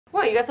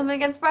What, you got something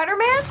against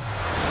Spider-Man?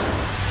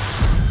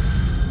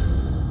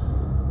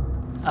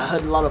 I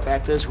heard a lot of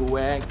actors who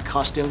wear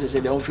costumes and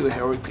say they don't feel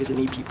heroic because they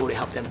need people to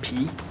help them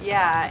pee.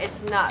 Yeah,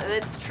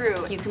 it's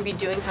true. You can be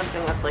doing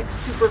something that's like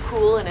super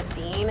cool in a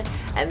scene,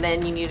 and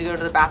then you need to go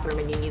to the bathroom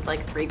and you need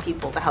like 3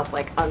 people to help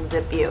like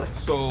unzip you.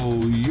 So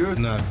you're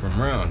not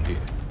from around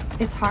here?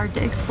 It's hard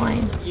to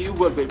explain. You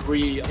worked with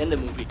Brie in the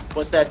movie.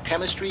 Was that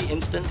chemistry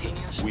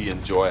instantaneous? We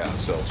enjoy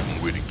ourselves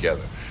when we're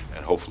together,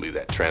 and hopefully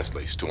that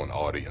translates to an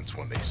audience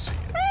when they see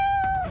it.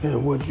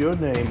 And what's your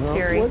name, huh?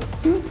 Siri.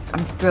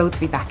 I'm thrilled to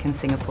be back in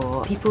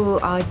Singapore. People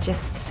are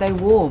just so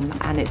warm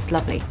and it's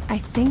lovely. I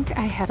think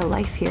I had a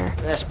life here.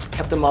 As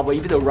Captain Marvel,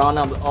 if you don't round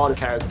up all the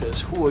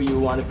characters, who would you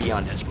want to be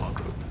on that small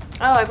group?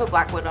 Oh, I put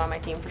Black Widow on my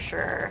team for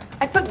sure.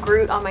 I put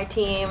Groot on my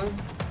team,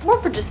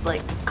 more for just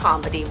like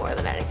comedy more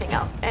than anything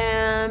else.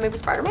 And maybe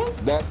Spider-Man?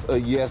 That's a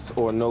yes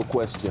or no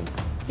question.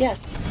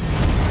 Yes.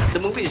 The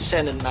movie is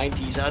set in the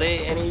 90s. Are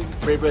there any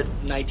favorite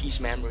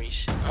 90s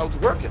memories? I was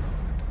working.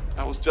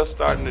 I was just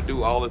starting to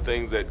do all the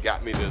things that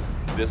got me to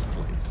this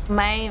place.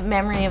 My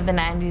memory of the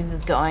 90s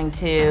is going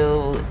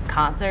to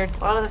concerts.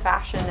 A lot of the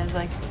fashion is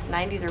like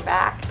 90s are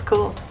back. It's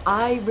cool.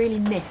 I really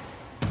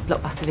miss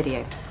Blockbuster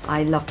Video.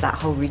 I love that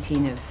whole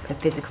routine of the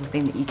physical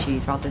thing that you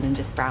choose rather than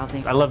just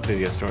browsing. I love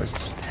video stores.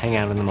 Just hang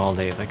out in them all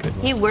day if I could.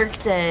 He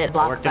worked at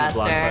Blockbuster. I worked at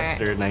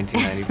Blockbuster in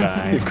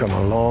 1995. You've come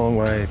a long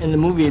way. In the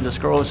movie, the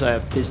Skrulls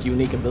have this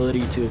unique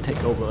ability to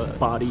take over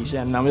bodies,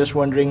 and I'm just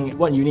wondering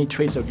what unique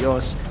traits of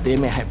yours they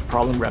may have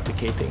problem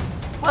replicating.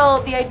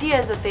 Well, the idea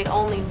is that they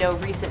only know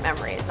recent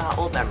memories, not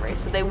old memories,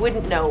 so they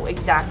wouldn't know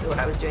exactly what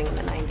I was doing in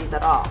the 90s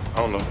at all. I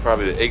don't know,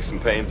 probably the aches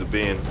and pains of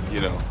being,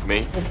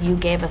 me. If you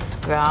gave a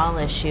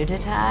Skrull a shoe to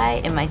tie,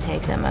 it might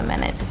take them a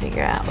minute to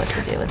figure out what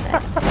to do with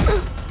it.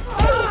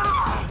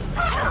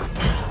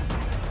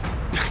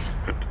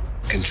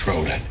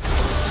 Control it.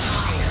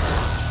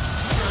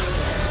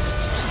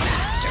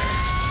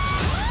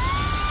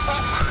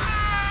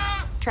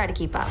 Try to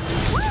keep up.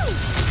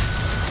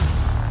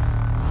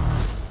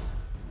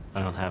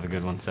 I don't have a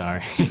good one,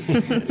 sorry.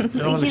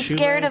 He's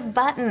scared of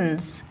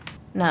buttons.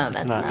 No,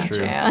 that's not true.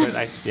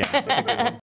 But yeah, that's a good one.